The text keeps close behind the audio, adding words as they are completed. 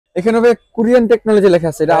এখানে ভাই Korean technology লেখা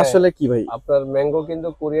আছে, এটা আসলে কি ভাই? আপনার ম্যাঙ্গো কিন্তু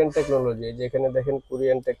কোরিয়ান টেকনোলজি, যেখানে দেখেন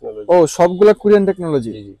কোরিয়ান টেকনোলজি। ও সবগুলা কোরিয়ান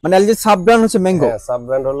টেকনোলজি, জি জি, মানে এলজি সাব ব্র্যান্ড হচ্ছে ম্যাঙ্গো। হ্যাঁ সাব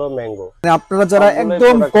ব্র্যান্ড হলো ম্যাঙ্গো। মানে আপনারা যারা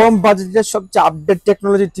একদম কম বাজেটের সবচেয়ে আপডেট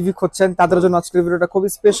টেকনোলজি টিভি খুঁজছেন তাদের জন্য আজকের ভিডিওটা খুবই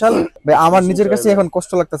স্পেশাল ভাই। আমার নিজের কাছে এখন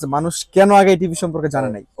কষ্ট লাগতেছে, মানুষ কেন আগে টিভি সম্পর্কে জানে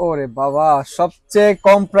নাই। ওরে বাবা, সবচেয়ে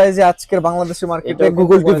কম প্রাইসে আজকের বাংলাদেশের মার্কেটে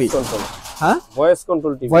গুগল টিভি। হ্যাঁ, voice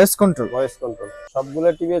control TV, voice control, voice control. সবগুলো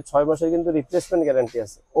টিভি 6 মাসের কিন্তু রিপ্লেসমেন্ট গ্যারান্টি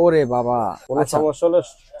আছে। ওরে বাবা, কোনো সমস্যা হলে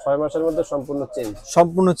 6 মাসের মধ্যে সম্পূর্ণ চেঞ্জ।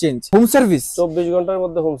 সম্পূর্ণ চেঞ্জ, হোম সার্ভিস 24 ঘন্টার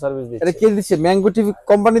মধ্যে হোম সার্ভিস দিচ্ছে। এটা কে দিচ্ছে? ম্যাঙ্গো টিভি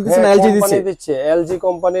কোম্পানি দিচ্ছে না এলজি দিচ্ছে? দিচ্ছে এলজি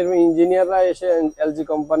কোম্পানির ইঞ্জিনিয়াররা এসে, এলজি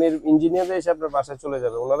কোম্পানির ইঞ্জিনিয়াররা এসে আপনার বাসায় চলে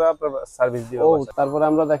যাবে, ওনারা আপনার সার্ভিস দিবে। তারপরে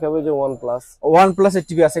আমরা দেখাবো যে OnePlus এর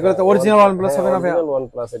টিভি আছে, এগুলো তো অরিজিনাল OnePlus হবে না ভাই? অরিজিনাল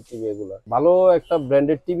OnePlus এর টিভি এগুলো। ভালো একটা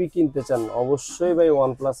ব্র্যান্ডেড টিভি কিনতে চান অবশ্যই ভাই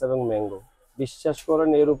OnePlus এবং ম্যাঙ্গো। বিশ্বাস করেন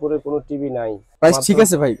এর উপরে কোনো টিভি নাই। প্রাইস ঠিক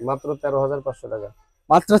আছে ভাই? মাত্র 13,500 টাকা।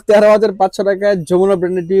 মাত্র 13,500 টাকায় যমুনা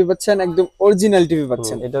ব্র্যান্ডের টিভি পাচ্ছেন, একদম অরিজিনাল টিভি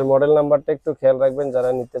পাচ্ছেন। এটার মডেল নাম্বারটা একটু খেয়াল রাখবেন যারা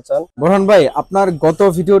নিতে চান। বোরহান ভাই, আপনার গত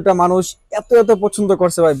ভিডিওটা মানুষ এত পছন্দ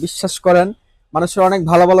করছে ভাই, বিশ্বাস করেন মানুষের অনেক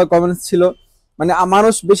ভালো ভালো কমেন্টস ছিল। মানে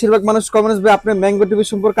মানুষ, বেশিরভাগ মানুষ কমেন্টস ভাই আপনি ম্যাঙ্গো টিভি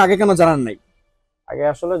সম্পর্কে আগে কেন জানান নাই? আগে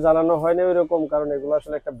আসলে জানানো হয় না ওইরকম, কারণ এগুলো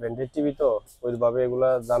আসলে একটা ব্র্যান্ডেড টিভি তো ওইভাবে এগুলা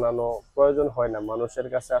জানানো প্রয়োজন হয় না মানুষের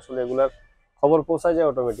কাছে, আসলে এগুলার খবর পৌঁছায় যায়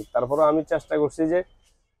অটোমেটিক। তারপরে আমি চেষ্টা করছি যে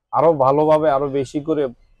আরো ভালোভাবে, আরো বেশি করে,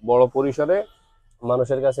 বড় পরিসরে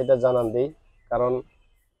মানুষের কাছে এটা জানান দেই, কারণ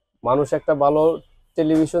মানুষ একটা ভালো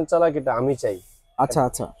টেলিভিশন চালাক, এটা আমি চাই। আচ্ছা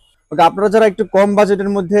আচ্ছা, ওকে, আপনারা যারা একটু কম বাজেটের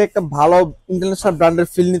মধ্যে একটা ভালো ইন্টারন্যাশনাল ব্র্যান্ডের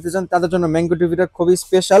ফিল নিতে চান তাদের জন্য ম্যাঙ্গো টিভিটা খুবই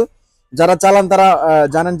স্পেশাল। যারা চালান তারা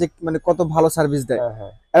জানেন যে মানে কত ভালো সার্ভিস দেয়।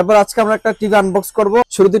 এরপর আজকে আমরা একটা টিভি আনবক্স করব,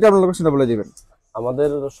 শুরুতে আপনার লোকেশনটা বলে দিবেন। আমাদের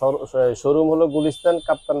শোরুম হলো গুলিস্তান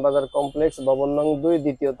কাপ্তান বাজার কমপ্লেক্স, ভবন নং 2,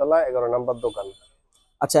 দ্বিতীয় তলা, 11 নম্বর দোকান।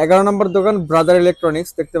 আচ্ছা, 11 নম্বর দোকান, ব্রাদার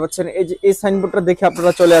ইলেকট্রনিক্স। দেখতে পাচ্ছেন এই যে এই সাইনবোর্ডটা দেখে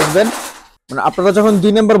আপনারা চলে আসবেন। মানে আপনারা যখন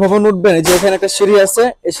 2 নম্বর ভবন উঠবেন, এই যে এখানে একটা সিঁড়ি আছে,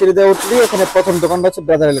 এই সিঁড়ি দিয়ে উঠলেই এখানে প্রথম দোকানটা হচ্ছে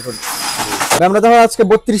ব্রাদার ইলেকট্রনিক্স। আমরা তাহলে আজকে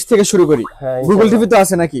 32 থেকে শুরু করি। গুগল টিভি তো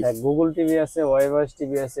আছে নাকি? হ্যাঁ, গুগল টিভি আছে, ওয়াইভয়েস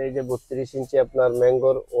টিভি আছে। এই যে 32 ইঞ্চি আপনার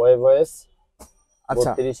ম্যাঙ্গোর ওয়াইভয়েস। আচ্ছা,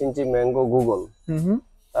 32 ইঞ্চি ম্যাঙ্গো গুগল।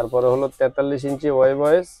 তারপরে হলো 43 ইঞ্চি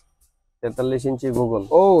ওয়াইভয়েস, 43 ইঞ্চি গুগল।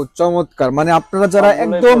 ও চমৎকার, মানে আপনারা যারা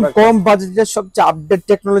একদম কম বাজেটের সবচেয়ে আপডেট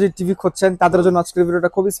টেকনোলজি টিভি খুঁজছেন তাদের জন্য আজকের ভিডিওটা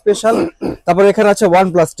খুবই স্পেশাল। তারপর এখানে আছে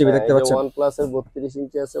OnePlus টিভি, দেখতে পাচ্ছেন OnePlus এর 32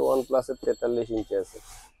 ইঞ্চি আছে, OnePlus এর 43 ইঞ্চি আছে।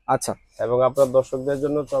 আচ্ছা, এবং আপনার দর্শকদের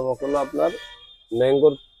জন্য চমক হলো আপনার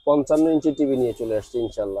ম্যাঙ্গোর 55 ইঞ্চি টিভি নিয়ে চলে আসছে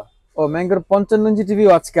ইনশাআল্লাহ। ও ম্যাঙ্গোর 55 ইঞ্চি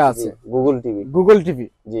টিভিও আজকে আছে। গুগল টিভি, গুগল টিভি,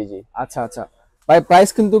 জি জি। আচ্ছা আচ্ছা ভাই, প্রাইস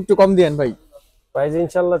কিন্তু একটু কম দিয়েন ভাই। প্রাইস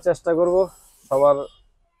ইনশাআল্লাহ চেষ্টা করব সবার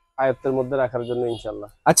আয়ত্তের মধ্যে রাখার জন্য ইনশাআল্লাহ।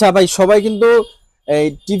 আচ্ছা ভাই, সবাই কিন্তু এই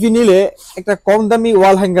টিভি নিলে একটা কম দামি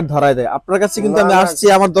ওয়াল হ্যাঙ্গার ধরায় দেয়, আপনার কাছে কিন্তু আমি আসছি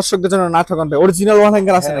আমার দর্শকদের জন্য না ঠকান ভাই। অরিজিনাল ওয়াল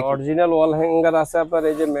হ্যাঙ্গার আছে নাকি? অরিজিনাল ওয়াল হ্যাঙ্গার আছে আপনার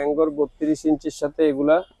এই যে ম্যাঙ্গোর 32 ইঞ্চির সাথে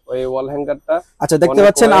এগুলা, ওই ওয়াল হ্যাঙ্গারটা। আচ্ছা, দেখতে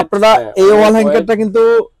পাচ্ছেন আপনারা এই ওয়াল হ্যাঙ্গারটা কিন্তু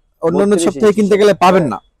অন্যান্য সপ্তাহে কিনতে গেলে পাবেন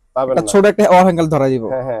না, একটা ছোট একটা ওয়াল হ্যাঙ্গার ধরা দিব।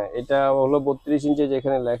 হ্যাঁ হ্যাঁ, এটা হলো 32 ইঞ্চি,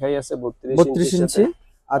 যেখানে লেখাই আছে 32 ইঞ্চি।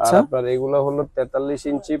 আচ্ছা, আপনার এগুলা হলো 43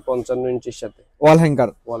 ইঞ্চি 55 ইঞ্চির সাথে ওয়াল হ্যাঙ্গার।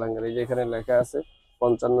 ওয়াল হ্যাঙ্গার এই যে এখানে লেখা আছে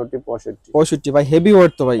 55টি 65 ভাই, হেভি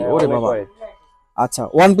ওয়েট তো ভাই। ওরে বাবা। আচ্ছা,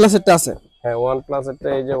 OnePlus এরটা আছে? হ্যাঁ, OnePlus এরটা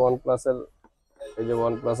এই যে OnePlus এর, এই যে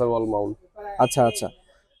OnePlus এর ওয়াল মাউন্ট। আচ্ছা আচ্ছা,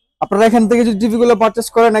 আপনারা এখান থেকে যদি টিভি গুলো পারচেজ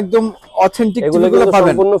করেন একদম অথেন্টিক টিভি গুলো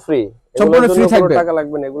পাবেন, সম্পূর্ণ ফ্রি। সম্পূর্ণ ফ্রি থাকবে, টাকা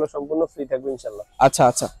লাগবে না, এগুলো সম্পূর্ণ ফ্রি থাকবে ইনশাআল্লাহ। আচ্ছা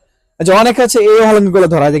আচ্ছা, আচ্ছা, অনেক আছে এই হলগুলো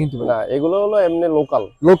ধরা যায় কিন্তু না, এগুলো হলো এমনি লোকাল।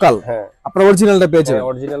 লোকাল, হ্যাঁ, আপনারা অরিজিনালটা পেয়ে যাবেন।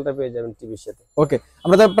 অরিজিনালটা পেয়ে যাবেন টিভির সাথে। ওকে,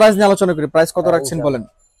 আমরা তো প্রাইস নিয়ে আলোচনা করি। প্রাইস কত রাখছেন বলেন,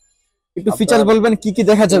 একটু ফিচার বলবেন কি কি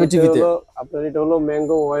দেখা যাবে টিভিতে? আপনার এটা হলো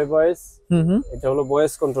ম্যাঙ্গো ওয়াইভয়েস, এটা হলো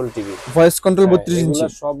voice control TV. Voice control 32 ইঞ্চি,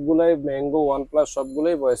 সবগুলাই ম্যাঙ্গো OnePlus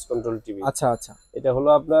সবগুলাই ভয়েস কন্ট্রোল টিভি। আচ্ছা আচ্ছা, এটা হলো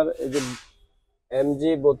আপনার এই যে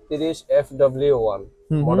MG32FW1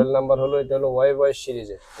 মডেল নাম্বার হলো, এটা হলো ওয়াইভয়েস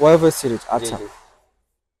সিরিজের, ওয়াইভয়েস সিরিজ। আচ্ছা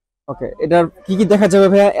ওকে, এটার কি কি দেখা যাবে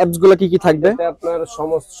ভাইয়া, অ্যাপস গুলো কি কি থাকবে? এটা আপনার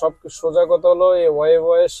সমস্ত সব সোজা কথা হলো এই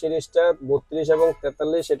ওয়াইভয়েস সিরিজটা 32 এবং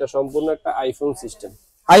 43 এটা সম্পূর্ণ একটা আইফোন সিস্টেম।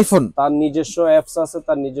 আইফোন, তার নিজস্ব অ্যাপস আছে,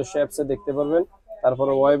 তার নিজস্ব অ্যাপসে দেখতে পারবেন।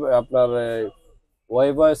 তারপরে আপনার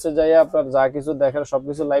ওয়াইভয়েসে যাই আপনার যা কিছু দেখার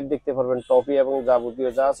সবকিছু লাইভ দেখতে পারবেন, টপি এবং যাবতীয়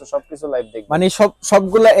যা আছে সবকিছু লাইভ দেখবেন। মানে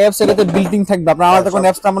সবগুলা অ্যাপস এটাতে বিল্ট ইন থাকবে, আপনার আলাদা কোনো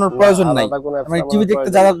অ্যাপস নামানোর প্রয়োজন নাই, মানে টিভি দেখতে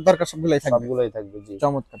যা দরকার সবগুলাই থাকবে। জি,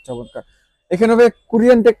 চমৎকার চমৎকার। এখানে ভাই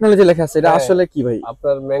কোরিয়ান টেকনোলজি লেখা আছে, এটা আসলে কি ভাই?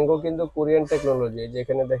 আপনার ম্যাঙ্গো কিন্তু কোরিয়ান টেকনোলজি,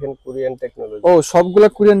 যেখানে দেখেন কোরিয়ান টেকনোলজি। ও সবগুলা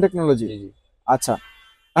কোরিয়ান টেকনোলজি। জি, আচ্ছা,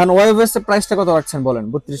 এখন ওয়াইভয়েস এর প্রাইসটা কত রাখছেন বলেন?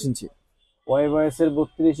 32 ইঞ্চি ওয়াইভয়েস এর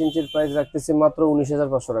 32 ইঞ্চির প্রাইস রাখতেছি মাত্র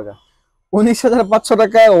 19,500 টাকা। 19,500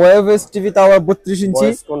 টাকায় ওয়েভএস টিভি, তাও আবার 32 ইঞ্চি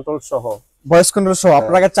ভয়েস কন্ট্রোল সহ। ভয়েস কন্ট্রোল সহ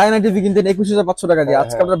আপনারা চায়না টিভি কিনতেন 21,500 টাকা দিয়ে,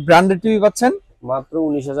 আজকে আপনারা ব্র্যান্ডেড টিভি পাচ্ছেন মাত্র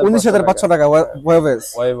 19,500 টাকা ওয়েভএস।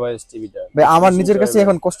 ওয়েভএস টিভিটা ভাই আমার নিজের কাছে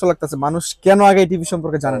এখন কষ্ট লাগতেছে, মানুষ কেন আগে টিভি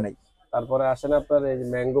সম্পর্কে জানে নাই। তারপরে আসেন আপনার এই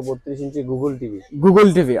ম্যাঙ্গো 32 ইঞ্চি গুগল টিভি। গুগল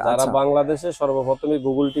টিভি, যারা বাংলাদেশে সর্বপ্রথমে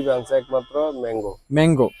গুগল টিভি আনছে একমাত্র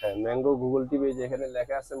ম্যাঙ্গো। হ্যাঁ, ম্যাঙ্গো গুগল টিভি, যেখানে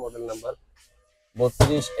লেখা আছে মডেল নাম্বার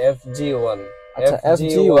 32 FG1। আচ্ছা,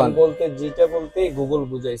 FG1 বলতে জিটা বলতে গুগল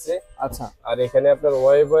বুঝাইছে। আচ্ছা, আর এখানে আপনার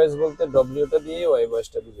ওয়েভএস বলতে ডব্লিউটা দিয়ে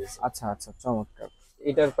ওয়েভএসটা বুঝাইছে। আচ্ছা আচ্ছা, চমৎকার।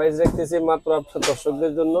 এটার প্রাইস রাখতেছি মাত্র আপনার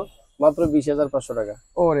দর্শকদের জন্য মাত্র 20,500 টাকা।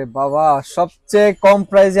 ওরে বাবা, সবচেয়ে কম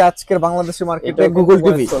প্রাইসে আজকের বাংলাদেশের মার্কেটে গুগল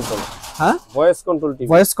টিভি। হ্যাঁ, voice control TV,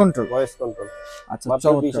 voice control. আচ্ছা, মাত্র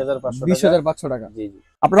 20,500 টাকা। জি জি।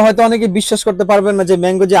 আপনারা হয়তো অনেকে বিশ্বাস করতে পারবেন না যে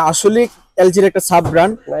ম্যাঙ্গো যে আসলে এলজির একটা সাব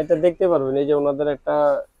ব্র্যান্ড। না, এটা দেখতে পারবেন, এই যে ওনাদের একটা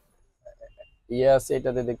ইয়ে আছে,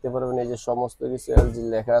 এটাতে দেখতে পারবেন এই যে সমস্ত কিছু এলজি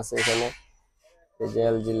লেখা আছে এখানে। এই যে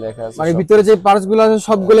এলজি লেখা আছে, মানে ভিতরে যে পার্টস গুলো আছে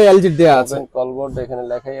সবগুলো এলজির দেয়া আছে। কলবোর্ড এখানে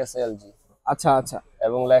লেখাই আছে এলজি। আচ্ছা আচ্ছা।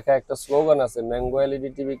 এবং লেখা একটা স্লোগান আছে, ম্যাঙ্গো এলইডি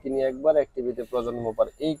টিভি কিনি একবার, এক টিভিতে প্রজন্ম পার।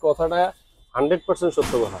 এই কথাটা 100%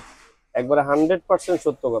 সত্য কথা, একবারে 100%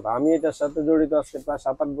 সত্য কথা। আমি এটার সাথে জড়িত আজকে প্রায়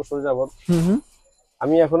 7-8 বছর যাবত।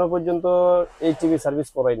 আমি এখনো পর্যন্ত এই TV service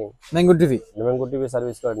করাইনি, mango TV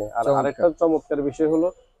service করাইনি। আর আরেকটা চমৎকার বিষয় হলো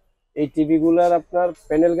এই টিভি গুলার আপনার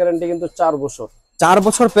প্যানেল গ্যারান্টি কিন্তু 4 বছর। 4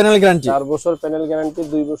 বছর প্যানেল গ্যারান্টি? 4 বছর প্যানেল গ্যারান্টি,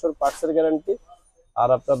 2 বছর পার্টসের গ্যারান্টি, আর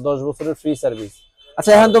আপনার 10 বছরের ফ্রি সার্ভিস।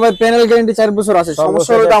 আচ্ছা, এখন তো ভাই প্যানেল গ্যারান্টি 4 বছর আছে,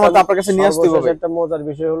 সমস্যা হলো আমাদের আপনার কাছে নিয়ে আসতে হবে। একটা মজার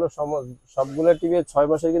বিষয় হলো সবগুলো টিভি 6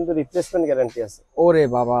 মাসের কিন্তু রিপ্লেসমেন্ট গ্যারান্টি আছে। ওরে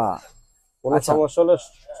বাবা, কোনো সমস্যা হলে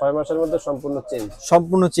 6 মাসের মধ্যে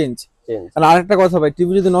সম্পূর্ণ চেঞ্জ। আর আরেকটা কথা ভাই,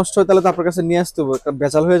 টিভি যদি নষ্ট হয় তাহলে তো আপনার কাছে নিয়ে আসতে হবে, একটা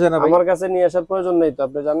বেচাল হয়ে যায় না ভাই? আমার কাছে নিয়ে আসার প্রয়োজন নেই তো,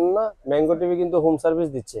 আপনি জানেন না ম্যাঙ্গো টিভি কিন্তু হোম সার্ভিস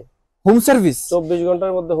দিচ্ছে। হোম সার্ভিস 24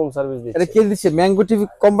 ঘন্টার মধ্যে হোম সার্ভিস দিচ্ছে। এটা কে দিচ্ছে? ম্যাঙ্গো টিভি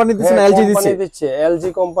কোম্পানি দিচ্ছে না এলজি দিচ্ছে? এলজি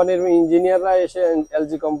কোম্পানির ইঞ্জিনিয়াররা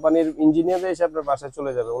এসে আপনার বাসায়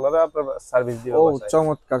চলে যাবে, ওনারা আপনার সার্ভিস দিবে। ও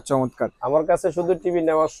চমৎকার চমৎকার। আমার কাছে শুধু টিভি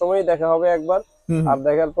নেওয়ার সময় দেখা হবে একবার, আর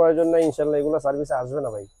দেখার প্রয়োজন নাই। ইনশাআল্লাহ এগুলো সার্ভিসে আসবে না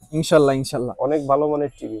ভাই, ইনশাআল্লাহ অনেক ভালো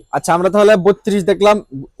মানের টিভি। আচ্ছা, আমরা তাহলে 32 দেখলাম,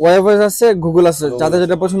 ওয়েভএস আছে, গুগল আছে, যাদের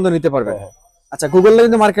যেটা পছন্দ নিতে পারবে। আচ্ছা, গুগল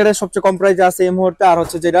কিন্তু মার্কেটে সবচেয়ে কম প্রাইসে আছে এই মুহূর্তে, আর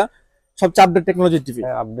হচ্ছে যেটা সবচেয়ে আপডেট টেকনোলজি টিভি।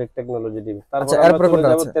 হ্যাঁ, আপডেট টেকনোলজি টিভি। আচ্ছা, এরপর কোনটা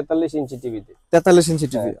আছে? 43 ইঞ্চি টিভিতে। 43 ইঞ্চি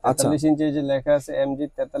টিভি। আচ্ছা, 43 ইঞ্চি যে লেখা আছে MG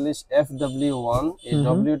 43 FW1, এই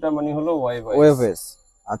ডব্লিউটা মানে হলো ওয়েভএস।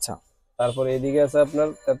 আচ্ছা, তারপর এদিকে আছে আপনার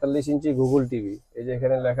 43 ইঞ্চি গুগল টিভি, এই যে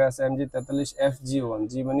এখানে লেখা আছে MG 43 FG1,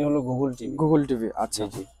 জি মানে হলো গুগল টিভি। আচ্ছা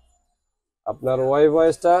জি। আপনার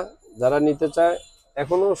ওয়েভএসটা যারা নিতে চায়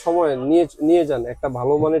এখনো সময় নিয়ে যান, একটা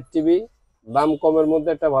ভালো মানের টিভি, দাম কমের মধ্যে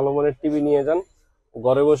একটা ভালো মানের টিভি নিয়ে যান।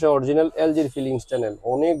 ঘরে বসে অরিজিনাল এলজির ফিলিংস চ্যানেল,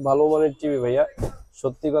 অনেক ভালো মানের টিভি ভাইয়া।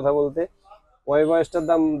 সত্যি কথা বলতে ওয়েভএসটার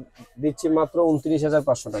দাম দিচ্ছি মাত্র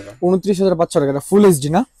 29,500 টাকা। 29,500 টাকা ফুল এইচডি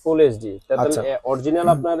না? ফুল এইচডি অরিজিনাল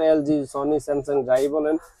আপনার এলজি, সনি, স্যামসাং যাই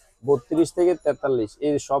বলেন 32 থেকে 43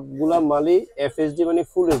 এই সবগুলা মালই এফএসডি মানে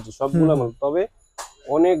ফুল এইচডি সবগুলা মাল। তবে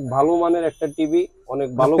অনেক ভালো মানের একটা টিভি, অনেক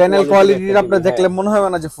ভালো প্যানেল কোয়ালিটির আপনি দেখলে মনে হয়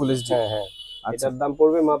না যে ফুল এইচডি। হ্যাঁ, এটার দাম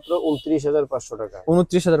পড়বে মাত্র 29,500 টাকা।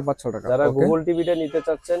 29,500 টাকা। যারা গুগল টিভিটা নিতে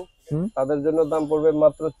চাচ্ছেন তাদের জন্য দাম পড়বে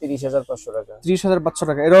মাত্র 30,500 টাকা। 30,500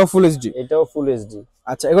 টাকা। এটাও ফুল এইচডি? এটাও ফুল এইচডি।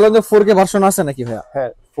 আচ্ছা, এগুলো তো 4K ভার্সন আছে নাকি ভাইয়া?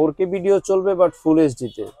 হ্যাঁ, 4K ভিডিও চলবে, বাট ফুল এইচডি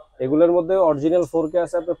তে। এগুলোর মধ্যে অরিজিনাল 4K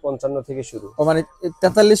আছে আপনার 55 থেকে শুরু। ও মানে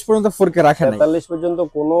 43 পর্যন্ত 4K রাখে না? 43 পর্যন্ত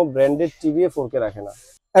কোনো ব্র্যান্ডেড টিভি 4K রাখে না।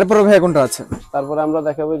 এরপর ভাই কোনটা আছে? তারপর আমরা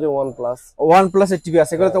দেখাবো যে OnePlus এর টিভি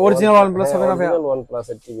আছে। এগুলো তো অরিজিনাল OnePlus হবে না ভাই? অরিজিনাল OnePlus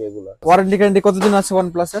এর টিভি এগুলো। ওয়ারেন্টি গ্যারান্টি কতদিন আছে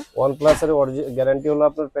OnePlus এর? OnePlus এর গ্যারান্টি হলো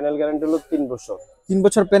আপনার প্যানেল গ্যারান্টি হলো 3 বছর। 3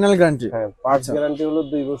 বছর প্যানেল গ্যারান্টি? হ্যাঁ, পার্টস গ্যারান্টি হলো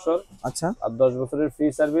 2 বছর। আচ্ছা, আর 10 বছরের ফ্রি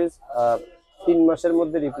সার্ভিস, আর 3 মাসের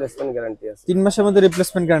মধ্যে রিপ্লেসমেন্ট গ্যারান্টি আছে। 3 মাসের মধ্যে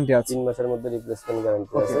রিপ্লেসমেন্ট গ্যারান্টি আছে? 3 মাসের মধ্যে রিপ্লেসমেন্ট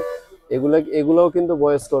গ্যারান্টি আছে। এগুলোও কিন্তু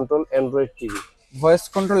voice control Android TV. Voice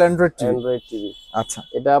control Android TV. আচ্ছা,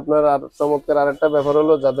 এটা আপনার আর চমৎকার আরেকটা ব্যাপার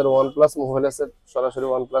হলো, যাদের OnePlus মোবাইল আছে সরাসরি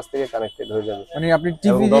OnePlus থেকে কানেক্টেড হয়ে যাবে। মানে আপনি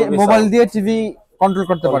টিভি দিয়ে, মোবাইল দিয়ে টিভি কন্ট্রোল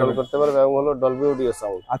করতে পারবেন। এবং হলো ডলবি অডিও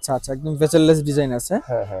সাউন্ড। আচ্ছা, একদম ফেচারলেস ডিজাইন আছে।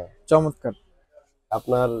 হ্যাঁ, চমৎকার।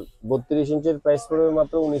 আপনার 32 ইঞ্চির প্রাইস পড়বে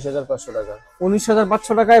মাত্র 19,500 টাকা।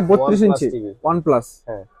 19,500 টাকায় 32 ইঞ্চি OnePlus?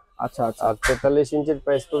 হ্যাঁ। আচ্ছা। আর 43 ইঞ্চির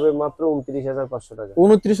প্রাইস পড়বে মাত্র 29,500 টাকা।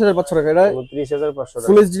 29,500 টাকা। এটা 29,500 টাকা।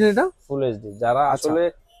 ফুল এইচডি এটা? Full HD. যারা আসলে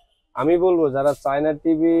আমি বলবো যারা চায়না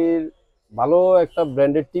টিভির ভালো একটা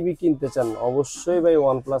ব্র্যান্ডেড টিভি কিনতে চান, অবশ্যই ভাই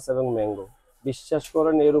OnePlus এবং ম্যাঙ্গো। বিশ্বাস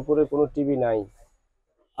করেন এর উপরে কোনো টিভি নাই।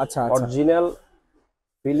 আচ্ছা, অরিজিনাল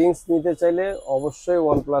ফিলিংস নিতে চাইলে অবশ্যই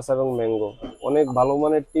OnePlus এবং ম্যাঙ্গো, অনেক ভালো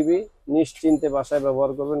মানের টিভি, নিশ্চিন্তে বাসায়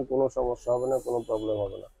ব্যবহার করবেন, কোনো সমস্যা হবে না, কোনো প্রবলেম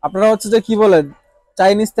হবে না। আপনারা হচ্ছে যে কি বলেন,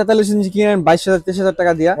 চাইনিজ 43 ইঞ্চি কিনেন 22,000 23,000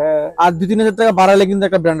 টাকা দিয়া, হ্যাঁ আর 2-3,000 টাকা বাড়ালে কিন্তু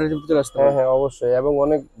একটা ব্র্যান্ডের টিভি চলে আসতে হ্যাঁ পারে। হ্যাঁ অবশ্যই, এবং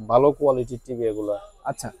অনেক ভালো কোয়ালিটির টিভি এগুলা।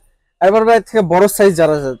 আচ্ছা, এবার ভাই থেকে বড় সাইজ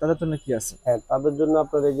যারা আছে তাদের জন্য কি আছে? হ্যাঁ, তাদের জন্য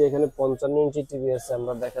আপনার এই যে এখানে 55 ইঞ্চি টিভি আছে,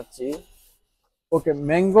 আমরা দেখাচ্ছি। ওকে,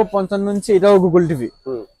 ম্যাঙ্গো 55 ইঞ্চি, এটাও গুগল টিভি।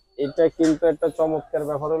 এটা কিন্তু একটা চমৎকার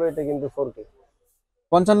ব্যাপার হলো, এটা কিন্তু 4K।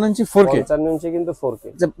 55 ইঞ্চি 4K? 55 ইঞ্চি কিন্তু 4K।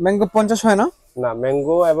 যে ম্যাঙ্গো 50 হয় না? না,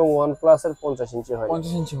 ম্যাঙ্গো এবং OnePlus এর 50 ইঞ্চি হয়।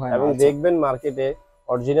 50 ইঞ্চি হয়। এবং আচ্ছা, দেখবেন মার্কেটে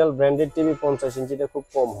অরিজিনাল ব্র্যান্ডেড টিভি 50 ইঞ্চিটা খুব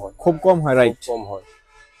কম হয়, খুব কম হয়, রাইট। কম হয়।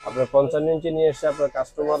 আপনার 55 ইঞ্চি নিয়ে এসে আপনার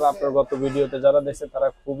কাস্টমাররা, আপনার গত ভিডিওতে যারা দেখছে তারা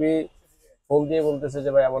খুবই ফোন দিয়ে বলতেছে যে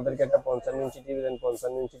ভাই আমাদেরকে একটা 55 ইঞ্চি টিভি দেন,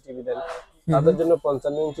 55 ইঞ্চি টিভি দেন। তাদের জন্য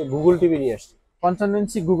 55 ইঞ্চি গুগল টিভি নিয়ে আসছি। 55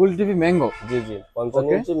 ইঞ্চি গুগল টিভি ম্যাঙ্গো? জি জি,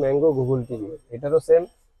 55 ইঞ্চি ম্যাঙ্গো গুগল টিভি। এটারও সেম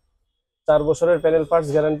 4 বছরের প্যানেল পার্টস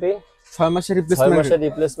গ্যারান্টি, 6 মাসের 6 মাসের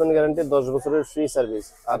রিপ্লেসমেন্ট গ্যারান্টি, 10 বছরের ফ্রি সার্ভিস।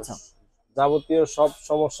 আচ্ছা, যাবতীয় সব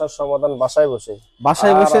সমস্যার সমাধান বাসায় বসে,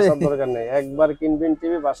 বাসায় বসে দরকার নেই, একবার কিনবেন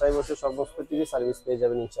টিভি, বাসায় বসে সমস্ত টিভি সার্ভিস পেয়ে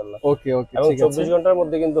যাবেন ইনশাআল্লাহ। ওকে ওকে, এবং ঠিক আছে। 24 ঘন্টার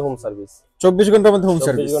মধ্যে কিন্তু হোম সার্ভিস। 24 ঘন্টার মধ্যে হোম 24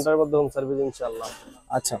 সার্ভিস? ঘন্টার মধ্যে হোম সার্ভিস ইনশাআল্লাহ।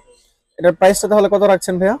 আচ্ছা, এটার প্রাইসটা তাহলে কত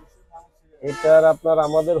রাখছেন ভাইয়া? এটার আপনার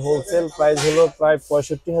আমাদের হোলসেল প্রাইস হলো প্রায়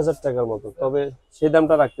 65,000 টাকার মতো, তবে সেই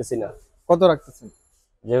দামটা রাখতেছি না। কত রাখতেছেন?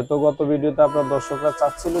 যেহেতু গত ভিডিওতে আপনার দর্শকরা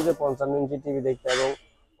চাচ্ছিল যে 55 ইঞ্চি টিভি দেখতে এবং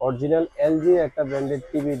অরিজিনাল এলজি একটা ব্র্যান্ডেড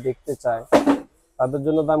টিভি দেখতে চায়, তাদের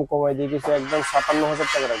জন্য দাম কমাই দিয়ে কিছু একদম 57,000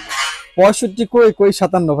 টাকা রাখবো। 65 কই কই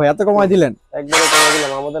 57 ভাই, এত কমাই দিলেন? একবারে কমাই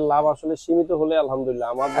দিলাম, আমাদের লাভ আসলে সীমিত হলে আলহামদুলিল্লাহ।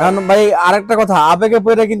 এখন ভাই আরেকটা কথা, আবেগে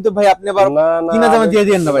পড়ে কিন্তু ভাই আপনি আবার কিনা দামে দিয়ে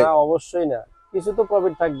দিয়েন না ভাই। না, অবশ্যই না, কিছু তো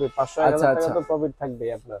প্রফিট থাকবে, 500-1000 টাকা তো প্রফিট থাকবে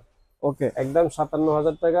আপনার। ওকে, একদম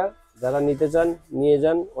 57,000 টাকা। যারা নিতে চান নিয়ে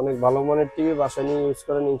যান, অনেক ভালো মানের টিভি, বাসায় নিয়ে ইউজ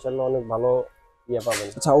করেন, ইনশাআল্লাহ অনেক ভালো ইয়ে পাবেন।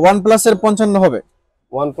 আচ্ছা, OnePlus এর 55 হবে?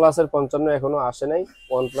 OnePlus এর 55 এখনো আসে নাই।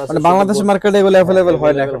 OnePlus মানে বাংলাদেশের মার্কেটে এগুলো अवेलेबल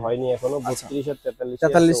হয় না, হয়নি এখনো। 32 আর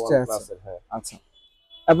 43 আছে। হ্যাঁ, আচ্ছা।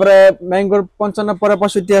 তারপরে ম্যাঙ্গোর 55 পরে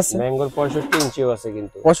 65 আছে? ম্যাঙ্গোর 65 ইঞ্চিও আছে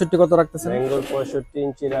কিন্তু। 65 কত রাখতেছেন? ম্যাঙ্গোর 65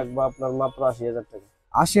 ইঞ্চি রাখবো আপনার মাত্র 80,000 টাকা।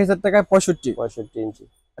 80,000 টাকায় 65? 65 ইঞ্চি।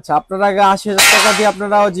 আচ্ছা, আপনারা আগে 80,000 টাকা দিয়ে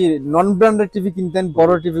আপনারা যে নন ব্র্যান্ডেড টিভি কিনতেন,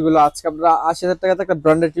 বড় টিভি গুলো, আজকে আপনারা 80,000 টাকাতে একটা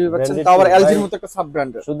ব্র্যান্ডেড টিভি পাচ্ছেন, তাও আবার এলজির মতো একটা সাব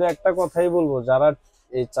ব্র্যান্ডের। শুধু একটা কথাই বলবো, যারা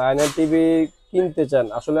এই চায়না টিভি কিনতে চান,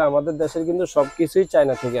 আসলে আমাদের দেশের কিন্তু সবকিছুই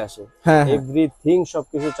চায়না থেকে আসে। হ্যাঁ, এভরিথিং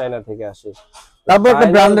সবকিছু চায়না থেকে আসে। তারপর একটা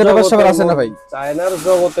ব্র্যান্ডের ব্যাপার আছে না ভাই? চায়নার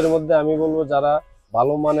জগতের মধ্যে আমি বলবো যারা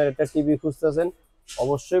ভালো মানের একটা টিভি খুঁজতেছেন,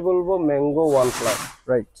 অবশ্যই বলবো ম্যাঙ্গো OnePlus।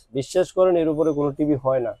 রাইট, বিশ্বাস করেন এর উপরে কোনো টিভি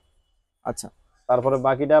হয় না। আচ্ছা, তারপরে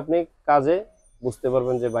বাকিটা আপনি কাজে বুঝতে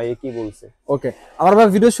পারবেন যে ভাই কি বলছে। ওকে, আমার ভাই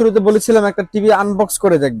ভিডিও শুরুতে বলেছিলাম একটা টিভি আনবক্স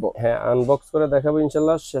করে দেখবো। হ্যাঁ, আনবক্স করে দেখাবো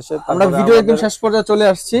ইনশাআল্লাহ শেষে। আমরা ভিডিও একদম শেষ পর্যায়ে চলে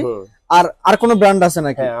আসছি। আর কোন ব্র্যান্ড আছে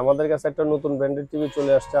নাকি? হ্যাঁ, আমাদের কাছে একটা নতুন ব্র্যান্ডের টিভি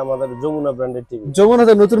চলে আসছে, আমাদের যমুনা ব্র্যান্ডের টিভি। যমুনা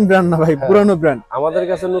তো নতুন ব্র্যান্ড না ভাই, পুরানো ব্র্যান্ড। আমাদের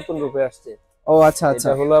কাছে নতুন রূপে আসছে। ও আচ্ছা আচ্ছা,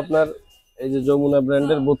 এটা হলো আপনার এই যে যমুনা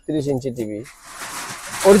ব্র্যান্ডের 32 ইঞ্চি টিভি।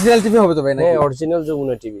 অরিজিনাল টিভি হবে তো ভাই নাকি? হ্যাঁ, অরিজিনাল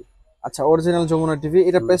যমুনা টিভি। আচ্ছা, অরিজিনাল যমুনা টিভি।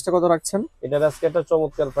 এটা প্রাইসটা কত রাখছেন? এটার আজকে একটা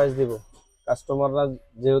চমৎকার প্রাইস দিব, কাস্টমাররা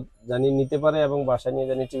যে জানি নিতে পারে এবং বাসায় নিয়ে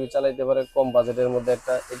জানি টিভি চালাতে পারে কম বাজেটের মধ্যে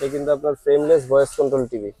একটা। এটা কিন্তু আপনার frameless voice control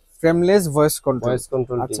TV. Frameless voice control? Voice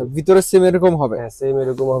control আচ্ছা, টিভি। ভিতরে সেম এরকম হবে? হ্যাঁ, সেম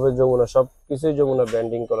এরকম হবে, যমুনা সবকিছুই যমুনা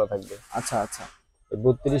ব্র্যান্ডিং করা থাকবে। আচ্ছা আচ্ছা,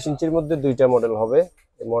 32 ইঞ্চির মধ্যে দুইটা মডেল হবে,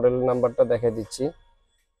 এই মডেল নাম্বারটা দেখাই দিচ্ছি।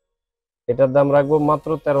 এটার দাম রাখবো মাত্র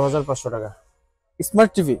 13,500 টাকা।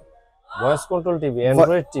 Smart TV, voice control TV,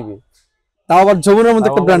 Android TV, তাও আবার যমুনার মধ্যে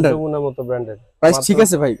একটা ব্র্যান্ডের। যমুনার মতো ব্র্যান্ডের। প্রাইস ঠিক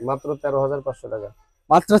আছে ভাই? মাত্র 13,500 টাকা।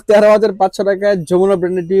 মাত্র 13,500 টাকায় যমুনা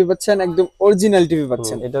ব্র্যান্ডের টিভি পাচ্ছেন, একদম অরিজিনাল টিভি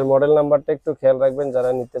পাচ্ছেন। এটার মডেল নাম্বারটা একটু খেয়াল রাখবেন যারা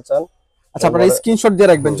নিতে চান। আচ্ছা, আপনারা স্ক্রিনশট দিয়ে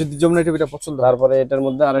রাখবেন যদি যমুনা টিভিটা পছন্দ হয়। তারপরে এটার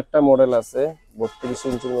মধ্যে আরেকটা মডেল আছে 32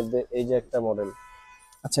 ইঞ্চির মধ্যে, এই যে একটা মডেল।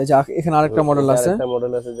 আচ্ছা, এই যে এখানে আরেকটা মডেল আছে। আরেকটা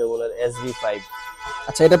মডেল আছে যমুনার SB5।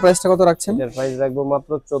 আচ্ছা, এটা প্রাইসটা কত রাখছেন? এটার প্রাইস রাখবো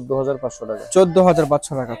মাত্র 14,500 টাকা।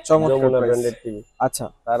 14,500 টাকা, চমৎকার যমুনা প্রাইস। Branded TV. আচ্ছা,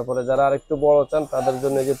 তারপরে যারা আরেকটু বড় চান তাদের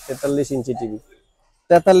জন্য এই যে 43 ইঞ্চি টিভি।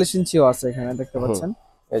 43 ইঞ্চিও আছে এখানে, দেখতে পাচ্ছেন।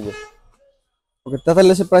 এই যে ওকে,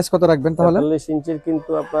 43 এর প্রাইস কত রাখবেন তাহলে? 43 ইঞ্চির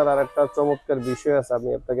কিন্তু আপনার আরেকটা চমৎকার বিষয় আছে, আমি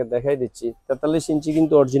আপনাকে দেখাই দিচ্ছি। 43 ইঞ্চি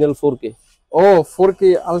কিন্তু অরিজিনাল 4K। ও, 4K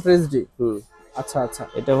আলট্রা এইচডি। আচ্ছা আচ্ছা,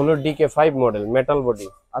 এটা হলো DK5 মডেল, মেটাল বডি।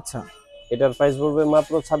 আচ্ছা, এটার প্রাইস পড়বে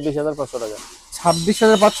মাত্র 26,500 টাকা।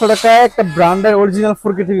 26,500 টাকায় একটা ব্র্যান্ডের অরিজিনাল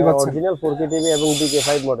 4K টিভি পাচ্ছেন। অরিজিনাল 4K টিভি এবং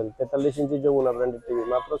DK5 মডেল 43 ইঞ্চি যমুনা ব্র্যান্ডেড টিভি,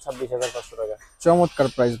 মাত্র 26,500 টাকা। চমৎকার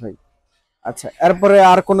প্রাইস ভাই। আচ্ছা, এরপরে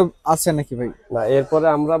আর কোনো আছে নাকি ভাই? না, এরপরে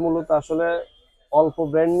আমরা মূলত আসলে অল্প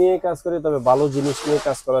ব্র্যান্ড নিয়ে কাজ করি, তবে ভালো জিনিস নিয়ে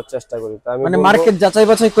কাজ করার চেষ্টা করি। আমি মানে মার্কেট যাচাই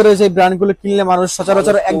বাছাই করে যে ব্র্যান্ডগুলো কিনলে মানুষ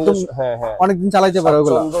সচরাচর একদম হ্যাঁ হ্যাঁ অনেকদিন চালাতে পারে,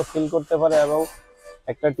 ওগুলো ফিল করতে পারে এবং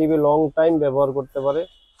একটা টিভি লং টাইম ব্যবহার করতে পারে,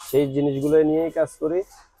 সেই জিনিসগুলো নিয়েই কাজ করি।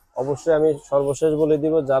 অবশ্যই আমি সর্বশেষ বলে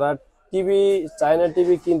দিব, যারা টিভি চায়না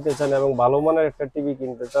টিভি কিনতে চান এবং ভালো মানের একটা টিভি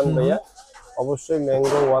কিনতে চান ভাইয়া, অবশ্যই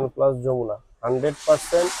ম্যাঙ্গো OnePlus যমুনা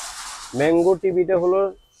 100% ম্যাঙ্গো টিভিটা হলো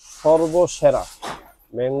সর্বসেরা।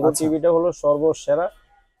 ম্যাঙ্গো টিভিটা হলো সর্বসেরা।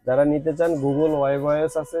 যারা নিতে চান গুগল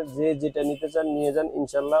ওয়াইওএস আছে, যে যেটা নিতে চান নিয়ে যান,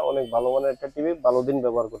 ইনশাল্লাহ অনেক ভালো মানের একটা টিভি ভালো দিন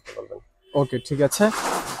ব্যবহার করতে পারবেন। ওকে ঠিক আছে,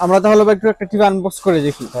 আমরা তাহলে একটু একটা টিভি আনবক্স করে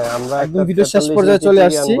দেখি। হ্যাঁ, আমরা একদম ভিডিও শেষ পর্যায়ে চলে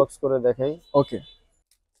আসছি, আনবক্স করে দেখাই। ওকে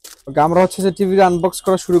ওকে, আমরা হচ্ছে যে টিভি আনবক্স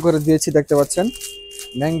করা শুরু করে দিয়েছি। দেখতে পাচ্ছেন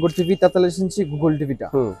ম্যাঙ্গো টিভি 43 ইঞ্চি গুগল টিভিটা।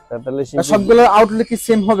 43 ইঞ্চি। সবগুলোর আউটলুক কি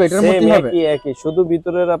সেম হবে? এটার মতই হবে? একই, শুধু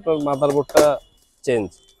ভিতরের আপনার মাদারবোর্ডটা চেঞ্জ।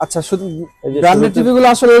 আচ্ছা, শুধু ব্র্যান্ডেড টিভিগুলো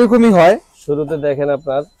আসলে এরকমই হয়। শুরুতে দেখেন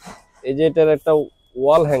আপনার এই যে এটার একটা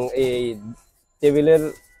ওয়াল হ্যাং, এই টেবিলের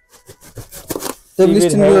টেবিল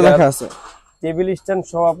স্ট্যান্ডগুলো লেখা আছে, টেবিল স্ট্যান্ড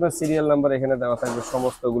সহ আপনার সিরিয়াল নাম্বার এখানে দেওয়া থাকবে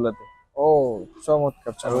সমস্তগুলোতে। ও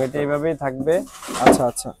চমৎকার, এবং এটা এইভাবেই থাকবে। আচ্ছা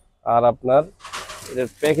আচ্ছা। আর আপনার এর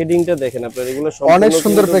প্যাকেজিংটা দেখেন, আপনার এগুলো অনেক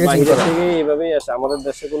সুন্দর প্যাকেজিং করা, থেকে এইভাবেই আসে, আমাদের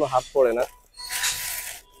দেশে কোনো হাত পড়ে না।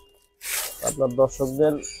 আপনার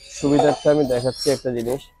দর্শকদের সুবিধার্থে আমি দেখাচ্ছি একটা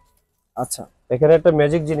জিনিস। আচ্ছা, এখানে একটা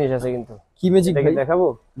ম্যাজিক জিনিস আছে, কিন্তু কি ম্যাজিক ভাই? দেখাবো,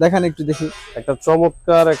 দেখান একটু দেখি। একটা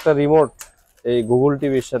চমৎকার একটা রিমোট, এই গুগল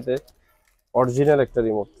টিভির সাথে অরিজিনাল একটা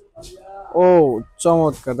রিমোট। ও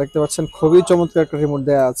চমৎকার, দেখতে পাচ্ছেন খুবই চমৎকার একটা রিমোট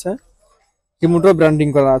দেয়া আছে, রিমোটও ব্র্যান্ডিং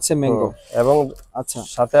করা আছে ম্যাঙ্গো। এবং আচ্ছা,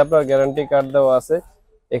 সাথে আপনার গ্যারান্টি কার্ড দেওয়া আছে,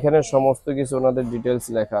 এখানে সমস্ত কিছু ওনাদের ডিটেইলস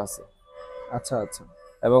লেখা আছে। আচ্ছা আচ্ছা।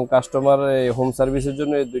 এবং কাস্টমার হোম সার্ভিসের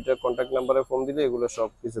জন্য এই দুইটা কন্টাক্ট নাম্বারে ফোন দিলে এগুলো সব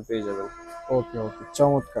কিছু পেয়ে যাবেন। ওকে ওকে,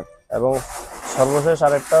 চমৎকার। এবং সর্বশেষ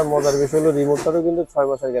আরেকটা মজার বিষয় হলো, রিমোটটারও কিন্তু 6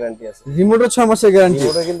 মাসের গ্যারান্টি আছে। রিমোটও 6 মাসের গ্যারান্টি?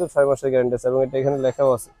 রিমোটে কিন্তু 6 মাসের গ্যারান্টি আছে, এবং এটা এখানে লেখাও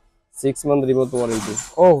আছে 6 মান্থ রিমোট ওয়ারেন্টি।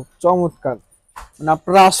 ও চমৎকার, মানে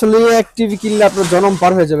আপনারা আসলে এক টিভি কিনলে আপনার জনম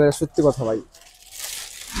পার হয়ে যাবে, সত্যি কথা ভাই।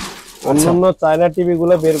 অন্যান্য চায়না টিভি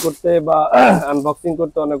গুলো বের করতে বা আনবক্সিং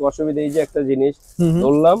করতে অনেক অসুবিধা। এই যে একটা জিনিস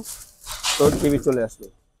ধরলাম, তো টিভি চলে আসলো,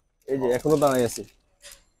 এই যে এখনো দাঁড়াই আছে।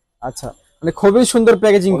 আচ্ছা, মানে খুবই সুন্দর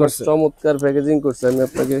প্যাকেজিং করছে, চমৎকার প্যাকেজিং করছে। আমি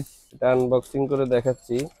আপনাকে এটা আনবক্সিং করে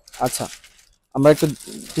দেখাচ্ছি। আচ্ছা, আমরা একটু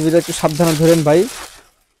টিভিটা একটু সাবধানে ধরেন ভাই।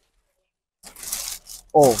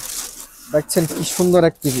 ও দেখছেন কি সুন্দর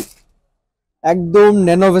এক টিভি, একদম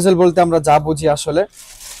ন্যানো ভেসেল বলতে আমরা যা বুঝি, আসলে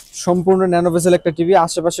সম্পূর্ণ ন্যানো ভেসেল একটা টিভি,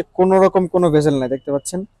 আশেপাশে কোনো রকম কোনো ভেসেল নাই। দেখতে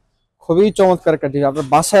পাচ্ছেন খুবই চমৎকার একটা টিভি। আপনার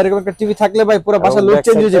বাসায় এরকম একটা টিভি থাকলে ভাই পুরো বাসা লুক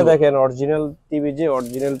চেঞ্জ হয়ে যাবে। দেখেন অরিজিনাল টিভি, যে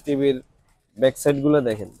অরিজিনাল টিভির ব্যাক সাইড গুলো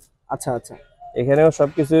দেখেন। আচ্ছা আচ্ছা, এখানেও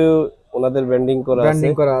সবকিছু ওনাদের ব্র্যান্ডিং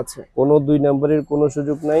করা আছে, কোনো 2 নম্বরের কোনো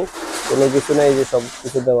সুযোগ নাই, কোনো কিছু নাই, যে সব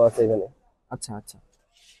কিছু দেওয়া আছে এখানে। আচ্ছা আচ্ছা,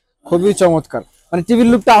 খুবই চমৎকার, মানে টিভির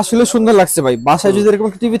লুকটা আসলে সুন্দর লাগছে ভাই। বাসায় যদি এরকম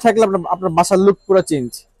টিভি থাকলে আপনার বাসার লুক পুরো চেঞ্জ।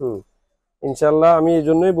 ইনশাআল্লাহ আমি এই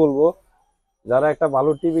জন্যই বলবো, যারা একটা ভালো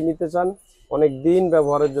টিভি নিতে চান অনেক দিন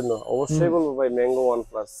ব্যবহারের জন্য, অবশ্যই বলবো ভাই ম্যাঙ্গো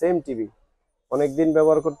OnePlus সেম টিভি অনেক দিন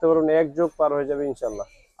ব্যবহার করতে পারবেন, এক যুগ পার হয়ে যাবে ইনশাআল্লাহ।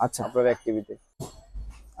 আচ্ছা, আপনার এক টিভিতে।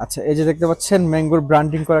 আচ্ছা, এই যে দেখতে পাচ্ছেন ম্যাঙ্গোর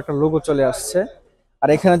ব্র্যান্ডিং করা একটা লোগো চলে আসছে, আর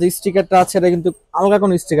এখানে যে স্টিকারটা আছে এটা কিন্তু আলগা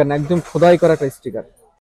কোনো স্টিকার না, একদম খোদাই করা একটা স্টিকার।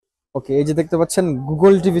 ওকে, এই যে দেখতে পাচ্ছেন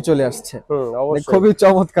গুগল টিভি চলে আসছে, খুবই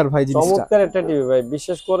চমৎকার ভাই জিনিসটা। চমৎকার একটা টিভি ভাই,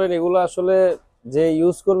 বিশ্বাস করেন এগুলো আসলে যে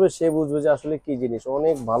ইউজ করবে সে বুঝবে যে আসলে কি জিনিস।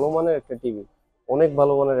 অনেক ভালো মানের একটা টিভি, অনেক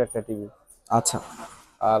ভালো মানের একটা টিভি। আচ্ছা,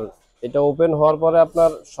 আর এটা ওপেন হওয়ার পরে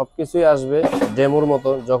আপনার সবকিছুই আসবে ডেমোর মতো।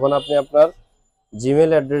 যখন আপনি আপনার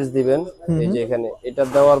জিমেল অ্যাড্রেস দিবেন, এই যে এখানে এটা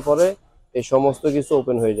দেওয়ার পরে এই সমস্ত কিছু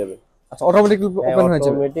ওপেন হয়ে যাবে। আচ্ছা,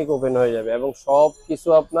 অটোমেটিক ওপেন হয়ে যাবে এবং সব কিছু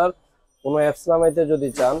আপনার কোনো অ্যাপস নামাইতে যদি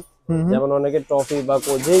চান, যেমন অনেকে টপি বা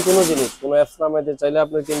যে কোনো জিনিস কোনো অ্যাপস নামাইতে চাইলে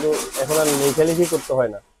আপনার কিন্তু এখন আর লেখালেখি করতে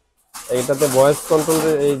হয় না। এটাতে ভয়েস কন্ট্রোল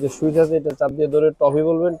এই যে সুইচ আছে, এটা চাপ দিয়ে ধরে টপি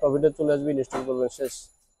বলবেন, টপিটা চলে আসবে, ইনস্টল করবেন, শেষ।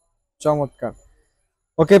 চমৎকার।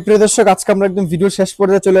 ওকে প্রিয় দর্শক, আজকে আমরা একদম ভিডিও শেষ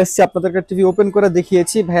পর্যায়ে চলে এসেছি। আপনাদেরকে টিভি ওপেন করে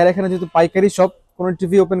দেখিয়েছি। ভাইয়ার এখানে যেহেতু পাইকারি সব, কোনো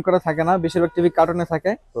টিভি ওপেন করা থাকে না, বেশিরভাগ টিভি কার্টনে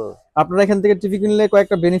থাকে। আপনারা এখান থেকে টিভি কিনলে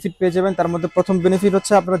কয়েকটা বেনিফিট পেয়ে যাবেন। তার মধ্যে প্রথম বেনিফিট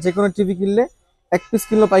হচ্ছে আপনারা যে কোনো টিভি কিনলে 1 পিস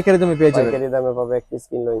কিনলে পাইকারি দামে পেয়ে যাবেন। পাইকারি দামে পাবে 1 পিস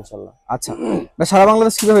কিনলো ইনশাআল্লাহ। আচ্ছা, সারা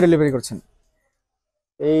বাংলাদেশ কিভাবে ডেলিভারি করছেন?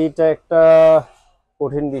 এইটা একটা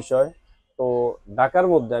কঠিন বিষয়। তো ঢাকার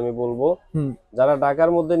মধ্যে আমি বলবো, যারা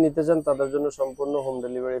ঢাকার মধ্যে নিতে চান তাদের জন্য সম্পূর্ণ হোম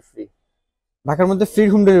ডেলিভারি ফ্রি। ঢাকার মধ্যে free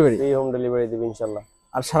home delivery? Free home delivery দিব ইনশাআল্লাহ।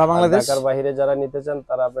 আর সারা বাংলাদেশ? ঢাকার বাইরে যারা নিতে চান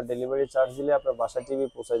তারা আপনার ডেলিভারি চার্জ দিলে আপনার বাসায় টিভি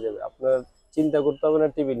পৌঁছে যাবে। আপনার চিন্তা করতে হবে না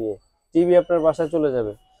টিভি নিয়ে, টিভি আপনার বাসায় চলে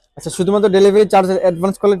যাবে। আচ্ছা, শুধুমাত্র ডেলিভারি চার্জ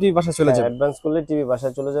অ্যাডভান্স করলে টিভি বাসায় চলে যাবে? অ্যাডভান্স করলে টিভি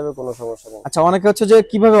বাসায় চলে যাবে, কোনো সমস্যা নেই। আচ্ছা, অনেকে হচ্ছে যে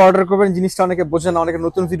কিভাবে অর্ডার করবেন জিনিসটা অনেকে বোঝে না, অনেকে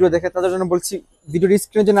নতুন ভিডিও দেখে, তাদের জন্য বলছি ভিডিওর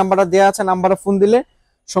স্ক্রিনে যে নাম্বারটা দেওয়া আছে নাম্বারে ফোন দিলে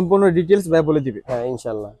সম্পূর্ণ ডিটেইলস ভাই বলে দিবে। হ্যাঁ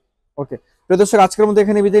ইনশাআল্লাহ। ওকে, প্রিয় দর্শক, আজকের মধ্যে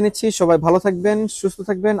এখানে বিদায় নিচ্ছি। সবাই ভালো থাকবেন, সুস্থ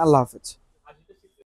থাকবেন, আল্লাহ হাফেজ।